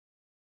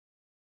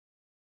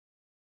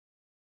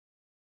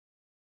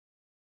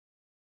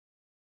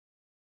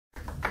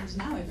And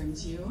now I bring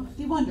to you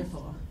the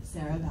wonderful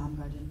Sarah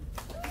Baumgarten.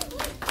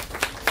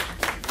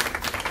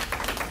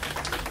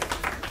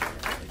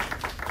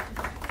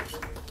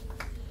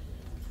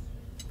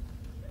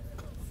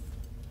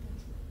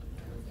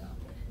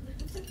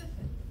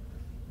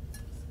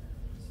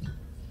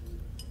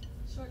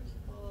 Short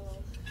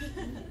ball.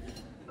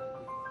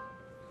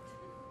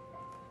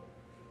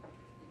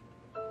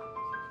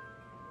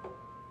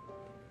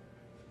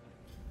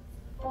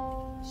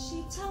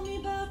 She'd tell me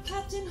about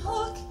Captain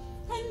Hook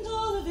and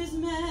all of his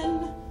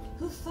men,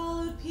 who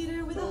followed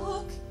Peter with a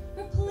hook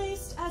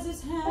replaced as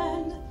his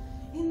hand.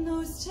 In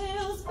those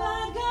tales,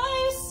 bad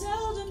guys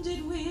seldom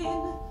did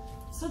win,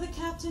 so the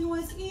captain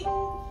was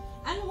eaten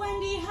and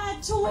Wendy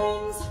had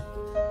twins.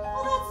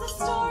 Well, that's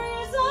the story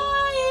as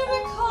I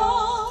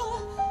recall,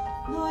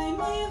 though I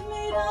may have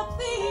made up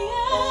the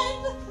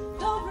end.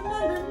 Don't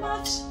remember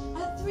much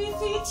at 3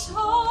 feet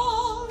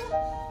tall,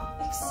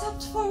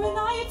 except for when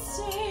I'd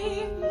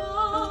say,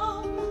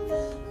 Mom,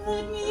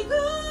 let me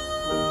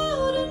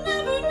go to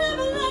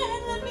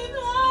Neverland, let me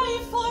fly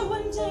for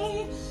one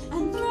day,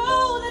 and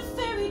throw that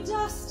fairy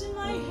dust in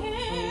my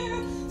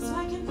hair, so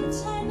I can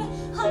pretend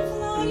I'm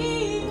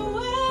flying away.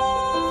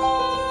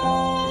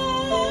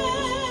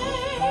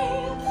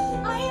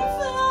 I'm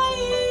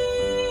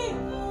flying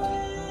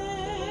away.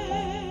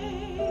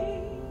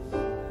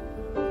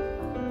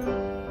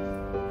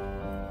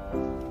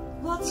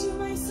 Well, to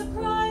my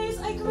surprise,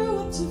 I grew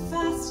up too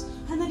fast,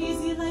 and that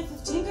easy life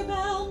of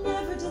Tinkerbell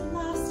never did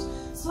last.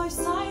 So I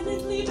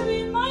silently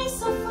dreamed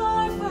myself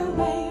far, far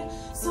away,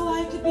 so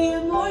I could be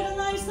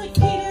immortalized like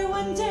Peter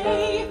one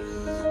day.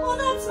 Well,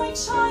 that's my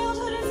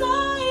childhood as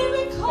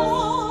I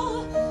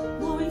recall,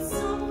 though in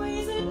some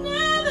ways it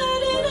never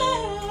did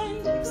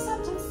end,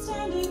 except I'm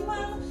standing,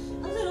 well,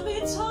 a little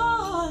bit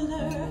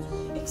taller,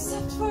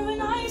 except for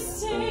when I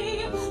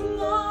say,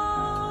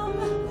 Mom,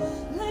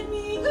 let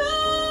me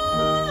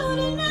go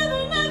to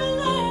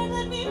Neverland,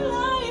 let me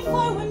fly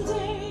for one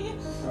day,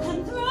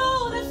 and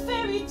throw that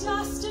fairy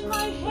dust in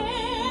my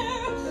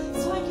hair,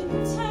 so I can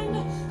pretend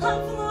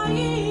I'm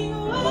flying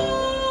away.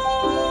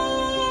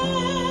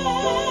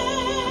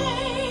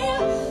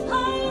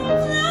 I'm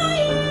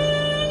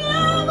flying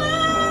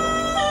away.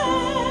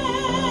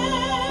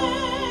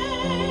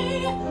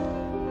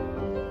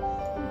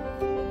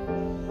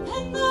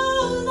 And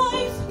though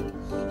life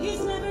is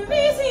never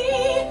easy,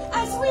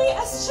 as we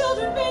as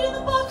children read in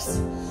the books,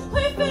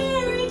 where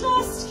fairy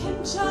dust can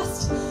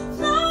just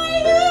fly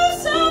you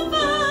so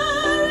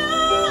far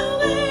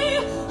away,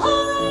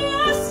 all I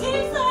ask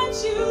is that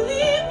you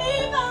leave me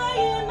my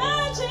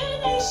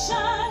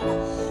imagination,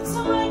 so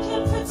I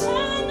can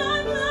pretend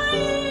I'm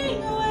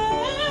flying away.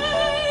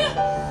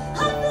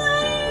 I'm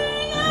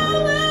flying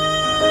away.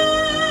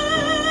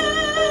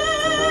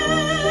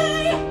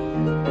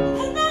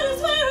 And that is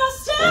where I'll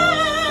stay,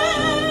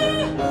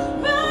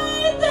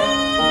 right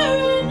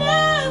there in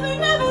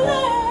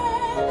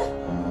Neverland.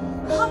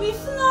 I'll be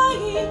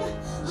flying,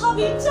 I'll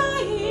be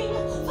dying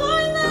for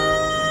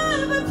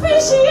love,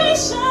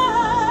 appreciation.